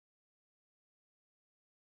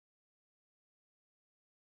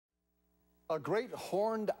A great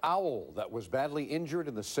horned owl that was badly injured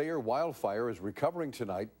in the Sayre wildfire is recovering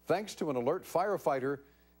tonight thanks to an alert firefighter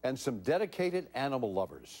and some dedicated animal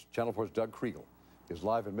lovers. Channel 4's Doug Kriegel is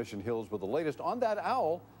live in Mission Hills with the latest on that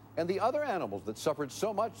owl and the other animals that suffered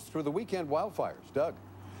so much through the weekend wildfires. Doug.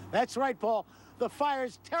 That's right, Paul. The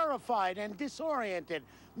fires terrified and disoriented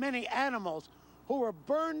many animals who were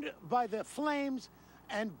burned by the flames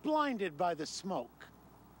and blinded by the smoke.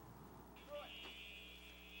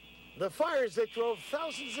 The fires that drove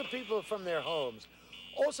thousands of people from their homes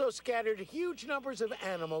also scattered huge numbers of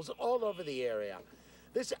animals all over the area.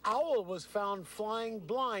 This owl was found flying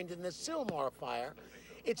blind in the Sylmar fire,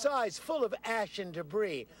 its eyes full of ash and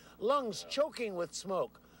debris, lungs choking with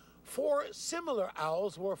smoke. 4 similar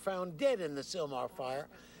owls were found dead in the Sylmar fire.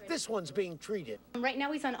 This one's being treated. Right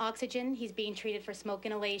now he's on oxygen. He's being treated for smoke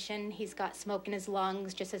inhalation. He's got smoke in his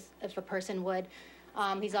lungs, just as if a person would.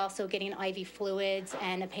 He's also getting IV fluids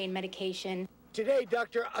and a pain medication. Today,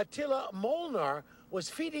 Dr. Attila Molnar was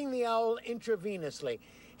feeding the owl intravenously.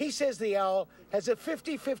 He says the owl has a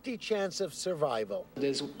 50-50 chance of survival.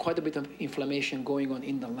 There's quite a bit of inflammation going on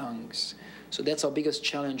in the lungs. So that's our biggest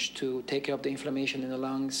challenge, to take care of the inflammation in the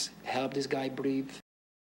lungs, help this guy breathe.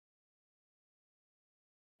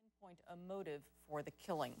 A motive for the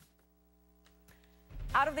killing.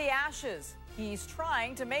 Out of the ashes, he's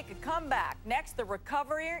trying to make a comeback. Next, the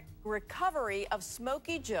recovery of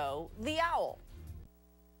Smokey Joe the owl.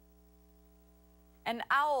 An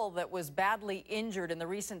owl that was badly injured in the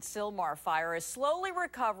recent Sylmar fire is slowly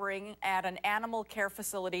recovering at an animal care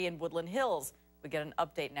facility in Woodland Hills. We get an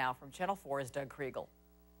update now from Channel 4's Doug Kriegel.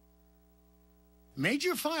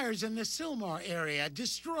 Major fires in the Sylmar area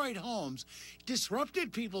destroyed homes,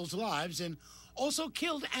 disrupted people's lives, and also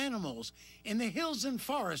killed animals in the hills and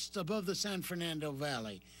forests above the San Fernando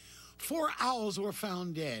Valley. 4 owls were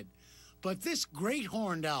found dead, but this great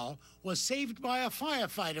horned owl was saved by a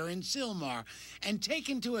firefighter in Sylmar and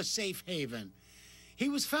taken to a safe haven. He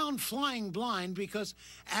was found flying blind because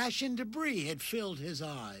ash and debris had filled his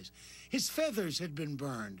eyes. His feathers had been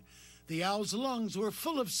burned. The owl's lungs were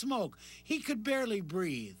full of smoke. He could barely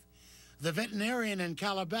breathe. The veterinarian in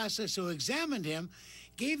Calabasas who examined him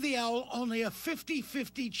gave the owl only a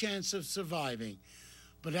 50-50 chance of surviving.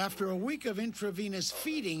 But after a week of intravenous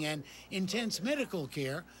feeding and intense medical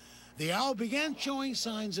care, the owl began showing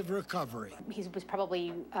signs of recovery. He was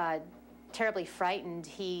probably terribly frightened.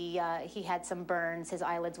 He had some burns. His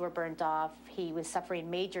eyelids were burnt off. He was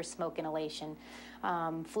suffering major smoke inhalation,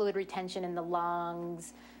 fluid retention in the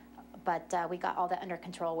lungs. But we got all that under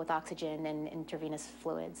control with oxygen and intravenous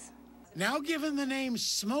fluids. Now given the name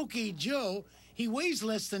Smokey Joe, he weighs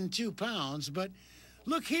less than 2 pounds, but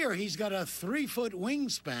look here, he's got a 3-foot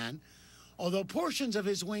wingspan, although portions of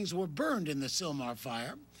his wings were burned in the Sylmar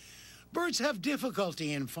fire. Birds have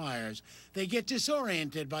difficulty in fires. They get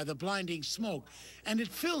disoriented by the blinding smoke, and it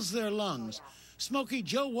fills their lungs. Smokey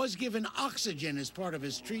Joe was given oxygen as part of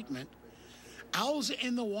his treatment. Owls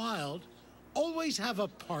in the wild always have a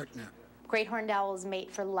partner. Great horned owls mate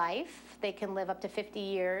for life. They can live up to 50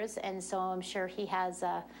 years, and so I'm sure he has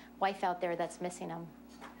a wife out there that's missing him.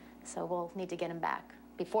 So we'll need to get him back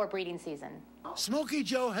before breeding season. Smokey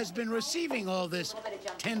Joe has been receiving all this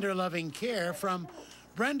tender, loving care from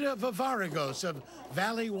Brenda Vivaragos of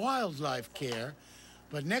Valley Wildlife Care,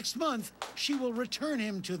 but next month she will return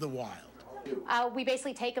him to the wild. We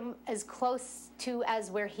basically take him as close to as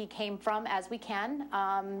where he came from as we can.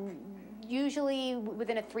 Usually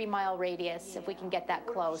within a 3-mile radius, if we can get that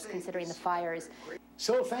close, considering the fires.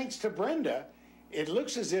 So thanks to Brenda, it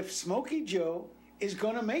looks as if Smokey Joe is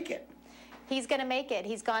going to make it. He's going to make it.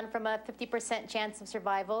 He's gone from a 50% chance of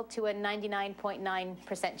survival to a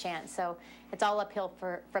 99.9% chance. So it's all uphill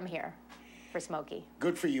from here for Smokey.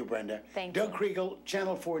 Good for you, Brenda. Thank you. Doug Kriegel,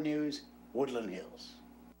 Channel 4 News, Woodland Hills.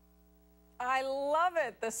 I love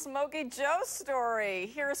it, the Smokey Joe story.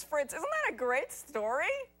 Here's Fritz. Isn't that a great story?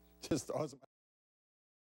 Just awesome.